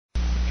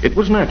It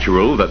was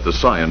natural that the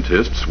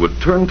scientists would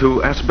turn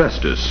to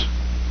asbestos,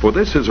 for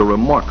this is a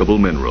remarkable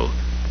mineral.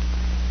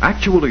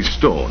 Actually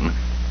stone,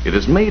 it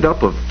is made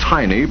up of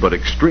tiny but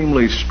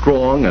extremely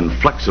strong and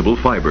flexible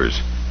fibers.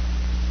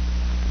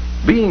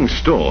 Being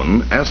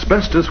stone,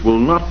 asbestos will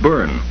not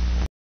burn.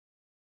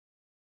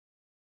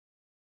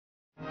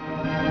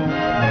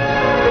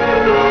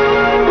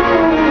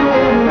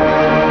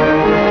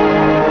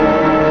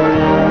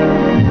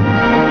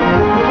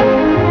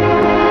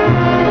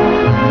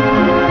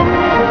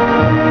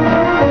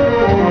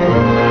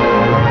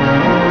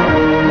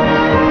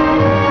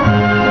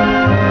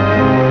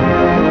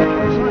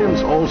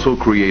 Also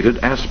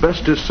created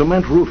asbestos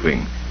cement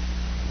roofing,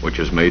 which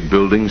has made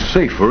buildings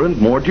safer and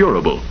more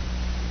durable.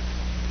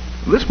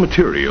 This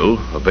material,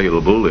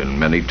 available in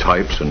many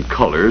types and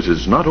colors,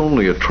 is not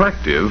only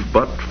attractive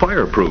but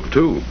fireproof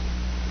too.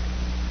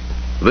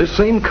 This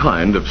same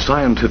kind of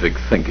scientific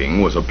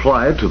thinking was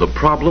applied to the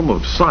problem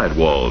of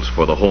sidewalls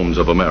for the homes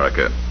of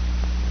America.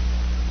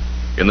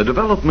 In the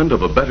development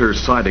of a better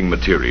siding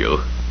material,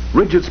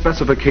 rigid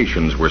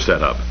specifications were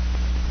set up.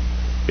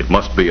 It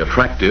must be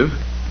attractive,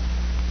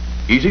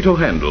 easy to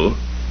handle,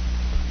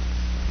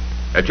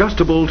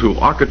 adjustable to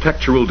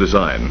architectural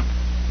design,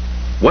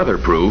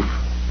 weatherproof,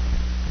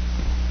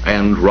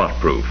 and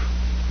rot-proof.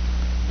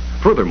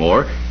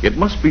 Furthermore, it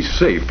must be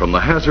safe from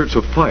the hazards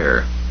of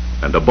fire,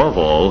 and above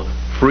all,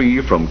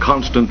 free from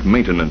constant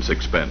maintenance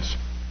expense.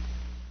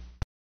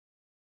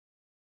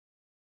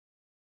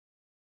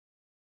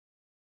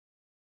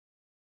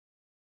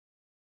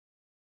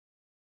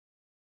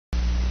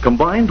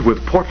 Combined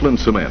with Portland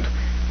cement,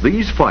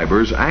 these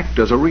fibers act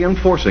as a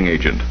reinforcing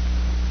agent,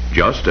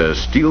 just as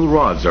steel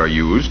rods are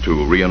used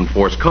to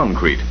reinforce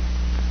concrete.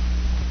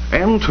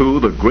 And too,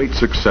 the great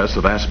success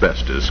of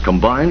asbestos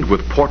combined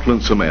with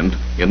Portland cement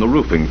in the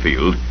roofing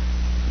field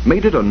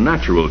made it a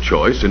natural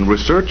choice in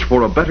research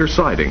for a better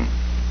siding.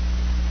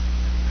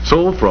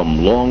 So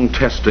from long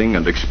testing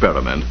and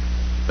experiment,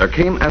 there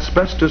came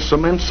asbestos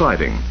cement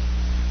siding.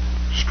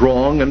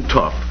 Strong and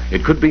tough,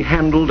 it could be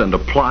handled and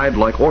applied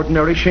like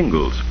ordinary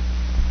shingles.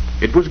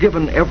 It was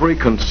given every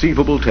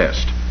conceivable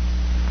test.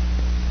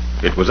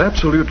 It was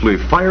absolutely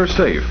fire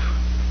safe,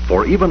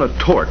 for even a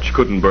torch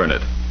couldn't burn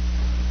it.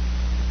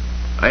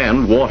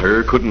 And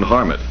water couldn't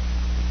harm it.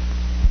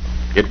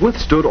 It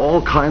withstood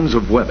all kinds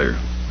of weather.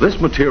 This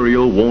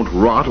material won't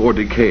rot or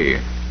decay,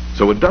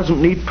 so it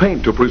doesn't need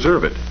paint to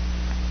preserve it.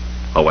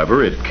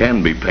 However, it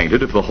can be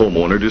painted if the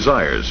homeowner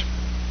desires.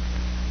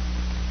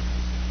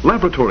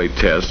 Laboratory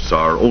tests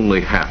are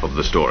only half of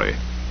the story.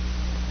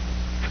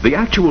 The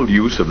actual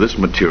use of this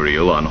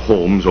material on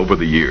homes over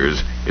the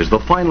years is the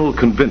final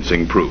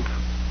convincing proof.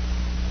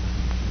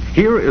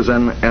 Here is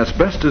an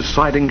asbestos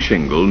siding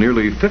shingle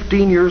nearly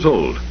 15 years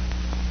old,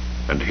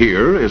 and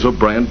here is a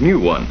brand new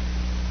one.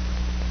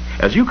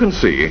 As you can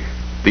see,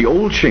 the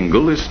old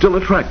shingle is still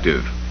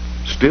attractive,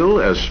 still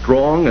as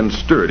strong and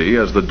sturdy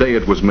as the day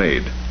it was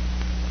made.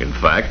 In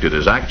fact, it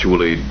is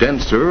actually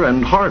denser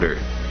and harder.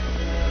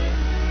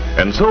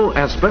 And so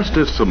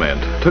asbestos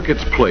cement took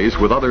its place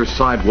with other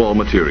sidewall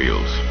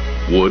materials: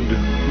 wood,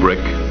 brick,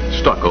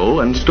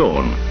 stucco, and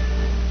stone.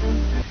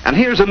 And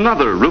here's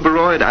another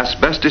ruberoid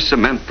asbestos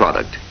cement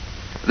product.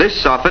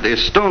 This soffit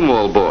is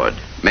stonewall board,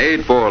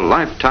 made for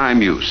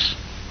lifetime use.